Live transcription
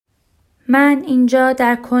من اینجا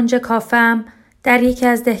در کنج کافم در یکی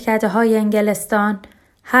از دهکده‌های انگلستان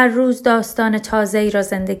هر روز داستان تازه‌ای را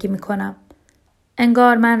زندگی می‌کنم.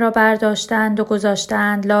 انگار من را برداشتند و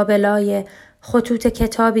گذاشتند لابلای خطوط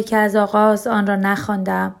کتابی که از آغاز آن را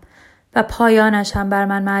نخواندم و پایانش هم بر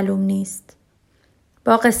من معلوم نیست.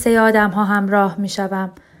 با قصه آدم‌ها همراه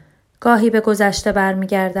می‌شوم. گاهی به گذشته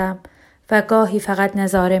برمیگردم و گاهی فقط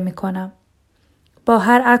نظاره می‌کنم. با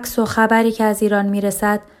هر عکس و خبری که از ایران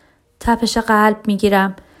میرسد تپش قلب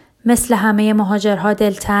میگیرم، مثل همه مهاجرها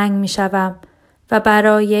دلتنگ میشوم و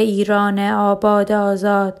برای ایران آباد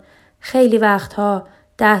آزاد خیلی وقتها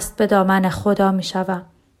دست به دامن خدا میشوم.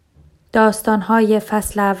 داستانهای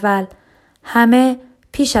فصل اول همه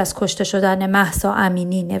پیش از کشته شدن مهسا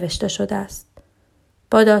امینی نوشته شده است.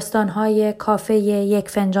 با داستانهای کافه یک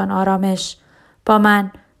فنجان آرامش با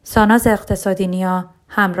من ساناز اقتصادی نیا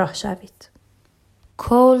همراه شوید.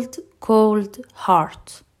 Cold, cold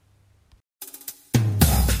heart.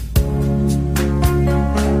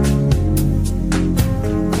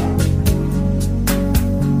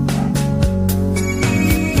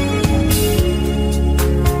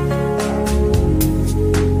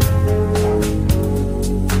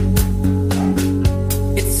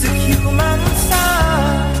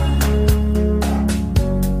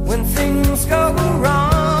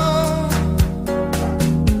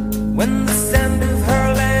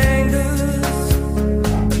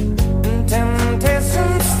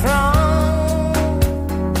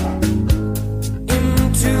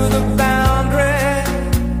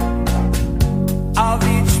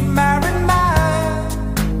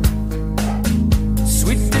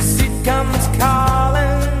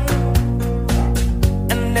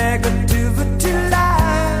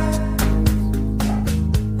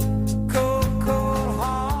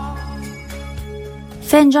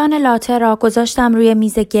 فنجان لاته را گذاشتم روی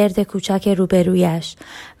میز گرد کوچک روبرویش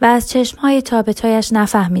و از چشمهای تابتایش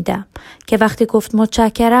نفهمیدم که وقتی گفت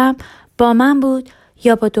متشکرم با من بود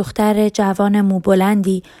یا با دختر جوان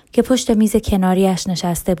موبلندی که پشت میز کناریش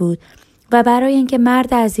نشسته بود و برای اینکه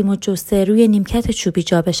مرد عظیم و جثه روی نیمکت چوبی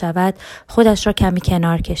جا بشود خودش را کمی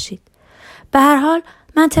کنار کشید. به هر حال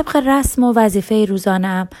من طبق رسم و وظیفه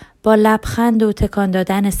روزانه‌ام با لبخند و تکان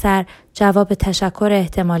دادن سر جواب تشکر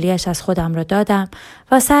احتمالیش از خودم را دادم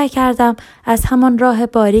و سعی کردم از همان راه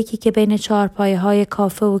باریکی که بین چهارپایه‌های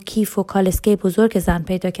کافه و کیف و کالسکه بزرگ زن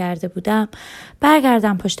پیدا کرده بودم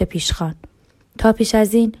برگردم پشت پیشخوان. تا پیش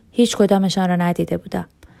از این هیچ کدامشان را ندیده بودم.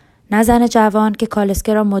 نه زن جوان که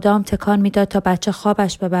کالسکه را مدام تکان میداد تا بچه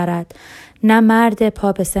خوابش ببرد، نه مرد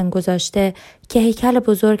پا به سن گذاشته که هیکل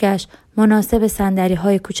بزرگش مناسب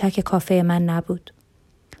صندلی‌های کوچک کافه من نبود.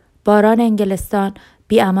 باران انگلستان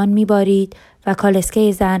بی امان میبارید و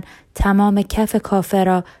کالسکه زن تمام کف کافه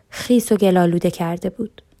را خیس و گلالوده کرده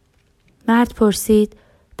بود. مرد پرسید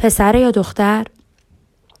پسر یا دختر؟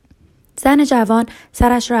 زن جوان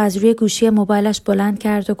سرش را از روی گوشی موبایلش بلند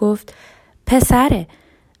کرد و گفت پسره.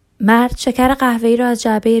 مرد شکر قهوه‌ای را از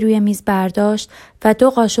جعبه روی میز برداشت و 2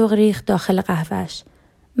 قاشق ریخت داخل قهوهش.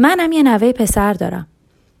 منم یه نوه پسر دارم.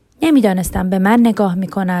 نمیدانستم به من نگاه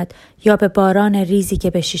میکند یا به باران ریزی که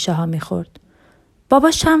به شیشه ها میخورد.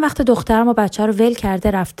 باباش چند وقت دخترم و بچه رو ول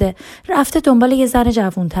کرده رفته دنبال یه زن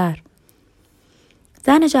جوانتر.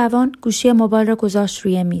 زن جوان گوشی موبایل را گذاشت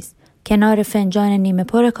روی میز کنار فنجان نیمه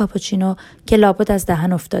پر کاپوچینو که لابد از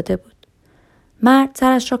دهن افتاده بود. مرد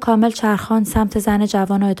سرش را کامل چرخان سمت زن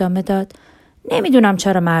جوان و ادامه داد نمیدونم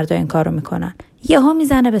چرا مردا این کارو میکنن. یهو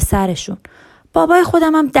میزنه به سرشون. بابای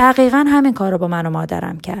خودم هم دقیقاً همین کارو با من و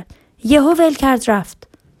مادرم کرد. یهو ول کرد رفت.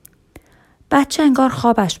 بچه انگار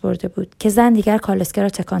خوابش برده بود که زن دیگر کالسکه را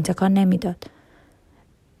تکان تکان نمیداد.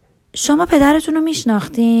 شما پدرتون رو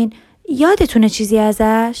میشناختین؟ یادتونه چیزی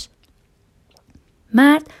ازش؟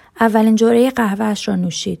 مرد اولین جرعه قهوه‌اش را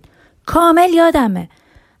نوشید. کامل یادمه.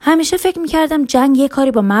 همیشه فکر میکردم جنگ یه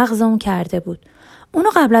کاری با مغز اون کرده بود. اونو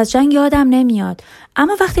قبل از جنگ یادم نمیاد،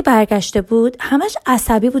 اما وقتی برگشته بود همش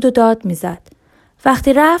عصبی بود و داد میزد.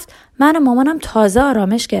 وقتی رفت من و مامانم تازه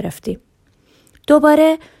آرامش گرفتیم.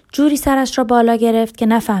 دوباره جوری سرش را بالا گرفت که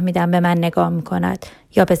نفهمیدم به من نگاه میکند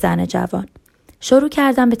یا به زن جوان. شروع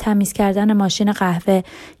کردم به تمیز کردن ماشین قهوه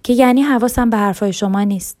که یعنی حواسم به حرفای شما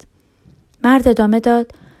نیست. مرد ادامه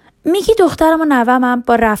داد میگی دخترم و نوامم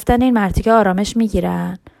با رفتن این مرتیکه آرامش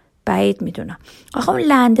میگیرن؟ بعید میدونم. آخه اون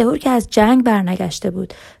لندهور که از جنگ برنگشته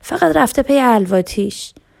بود فقط رفته پی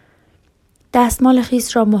الواتیش. دستمال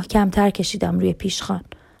خیس را محکم‌تر کشیدم روی پیشخوان.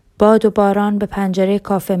 باد و باران به پنجره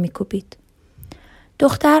کافه میکوبید.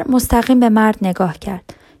 دختر مستقیم به مرد نگاه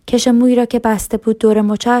کرد. کش مویی را که بسته بود دور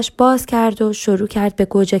مچش باز کرد و شروع کرد به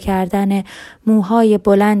گوجه کردن موهای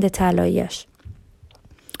بلند طلایی‌اش.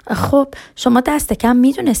 خب شما دست کم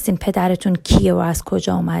میدونستین پدرتون کیه و از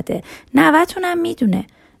کجا اومده. نوه‌تونم میدونه.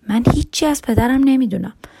 من هیچی از پدرم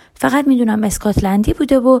نمیدونم. فقط میدونم اسکاتلندی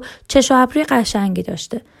بوده و چش و ابروی قشنگی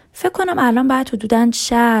داشته. فکر کنم الان باید حدوداً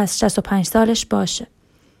 65 سالش باشه.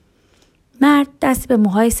 مرد دستی به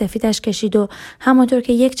موهای سفیدش کشید و همونطور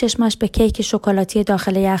که یک چشمش به کیک شکلاتی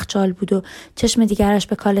داخل یخچال بود و چشم دیگرش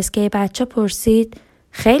به کالسکه بچه پرسید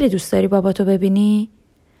خیلی دوست داری باباتو ببینی؟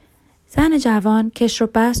 زن جوان کش رو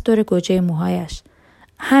بست دور گوجه موهایش.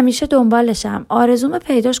 همیشه دنبالشم. آرزومه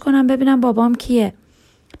پیداش کنم ببینم بابام کیه.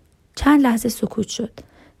 چند لحظه سکوت شد.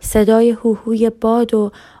 صدای هوهوی باد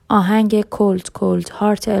و آهنگ کولد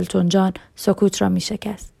هارت التون جان سکوت را می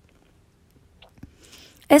شکست.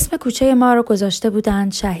 اسم کوچه ما را گذاشته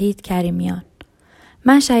بودند شهید کریمیان.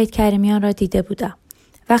 من شهید کریمیان را دیده بودم.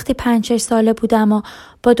 وقتی 5-6 ساله بودم و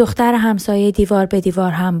با دختر همسایه دیوار به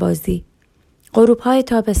دیوار هم بازی. غروب‌های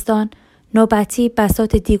تابستان نوبتی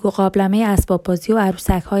بساط دیگ و قابلمه اسباب بازی و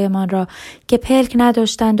عروسک‌هایمان را که پلک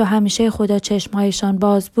نداشتند و همیشه خدا چشم‌هایشان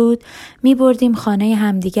باز بود می بردیم خانه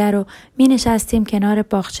همدیگر و می نشستیم کنار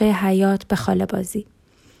باغچه حیاط به خاله بازی.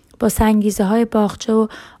 با سنگیزه‌های باغچه و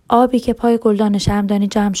آبی که پای گلدان شمعدانی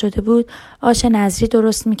جمع شده بود آش نظری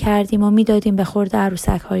درست می کردیم و می دادیم به خورد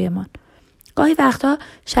عروسک‌هایمان. گاهی وقتا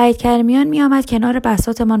شهید کریمیان می آمد کنار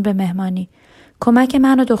بساطمان به مهمانی. کمک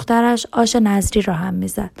من و دخترش آش نظری را هم می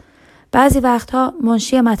زد. بعضی وقتها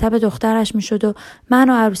منشی مطب دخترش می شد و من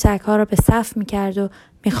و عروسک‌ها را به صف می کرد و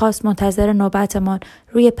می خواست منتظر نوبتمان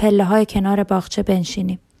روی پله های کنار باغچه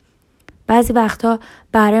بنشینیم. بعضی وقتها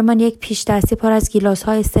برایمان یک پیش دستی پر از گیلاس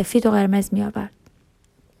های سفید و قرمز می آورد.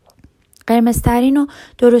 قرمزترین و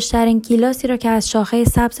درشترین گیلاسی را که از شاخه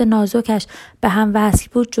سبز نازکش به هم وصل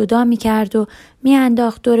بود جدا می کرد و می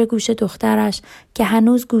انداخت دور گوش دخترش که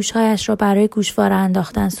هنوز گوشهایش را برای گوشواره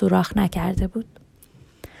انداختن سوراخ نکرده بود.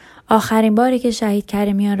 آخرین باری که شهید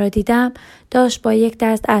کریمیان را دیدم داشت با یک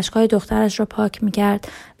دست اشکهای دخترش را پاک می کرد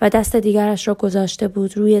و دست دیگرش را گذاشته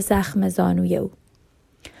بود روی زخم زانوی او.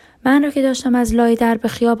 من را که داشتم از لای در به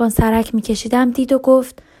خیابان سرک می کشیدم دید و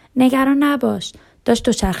گفت نگران نباش. داشت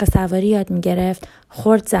دوچرخه سواری یاد می گرفت،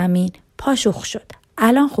 خورد زمین، پا شوخ شد.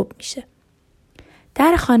 الان خوب میشه.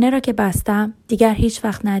 در خانه را که بستم دیگر هیچ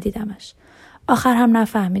وقت ندیدمش. آخر هم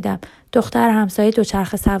نفهمیدم دختر همسایه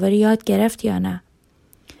دوچرخه سواری یاد گرفت یا نه.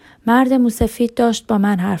 مرد موسفید داشت با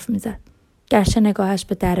من حرف می زد. گرچه نگاهش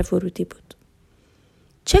به در ورودی بود.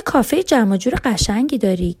 چه کافه جمع و جور قشنگی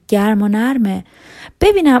داری، گرم و نرمه.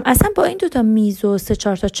 ببینم اصلا با این 2 میز و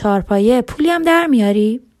 3-4 تا چارپایه پولی هم در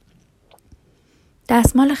میاری؟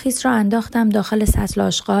 دستمال خیس را انداختم داخل سطل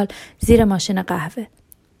آشغال زیر ماشین قهوه.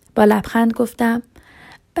 با لبخند گفتم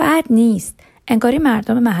بد نیست. انگاری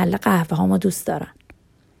مردم محل قهوه هامو دوست دارن.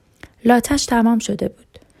 لاتش تمام شده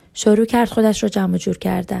بود. شروع کرد خودش رو جمع جور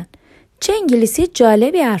کردن. چه انگلیسی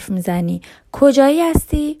جالبی حرف میزنی؟ کجایی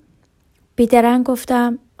هستی؟ بیدرنگ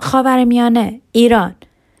گفتم خاورمیانه، ایران.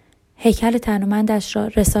 هیکل تنومندش را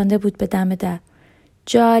رسانده بود به دم در.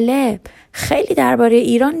 جالب، خیلی درباره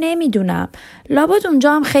ایران نمیدونم. لابد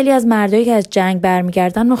اونجا هم خیلی از مردایی که از جنگ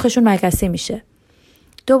برمیگردن مخشون مکسی میشه.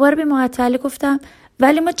 دوباره به معطلی گفتم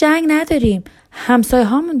ولی ما جنگ نداریم، همسایه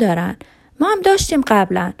هامون دارن. ما هم داشتیم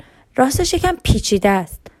قبلا. راستش یکم پیچیده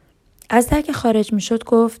است. از در که خارج میشد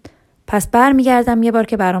گفت پس برمیگردم یه بار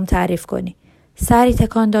که برام تعریف کنی. سری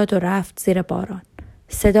تکان داد و رفت زیر باران.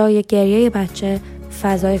 صدای گریه بچه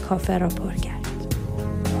فضای کافه را پر کرد.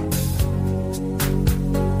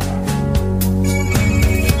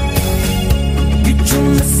 You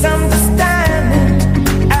misunderstand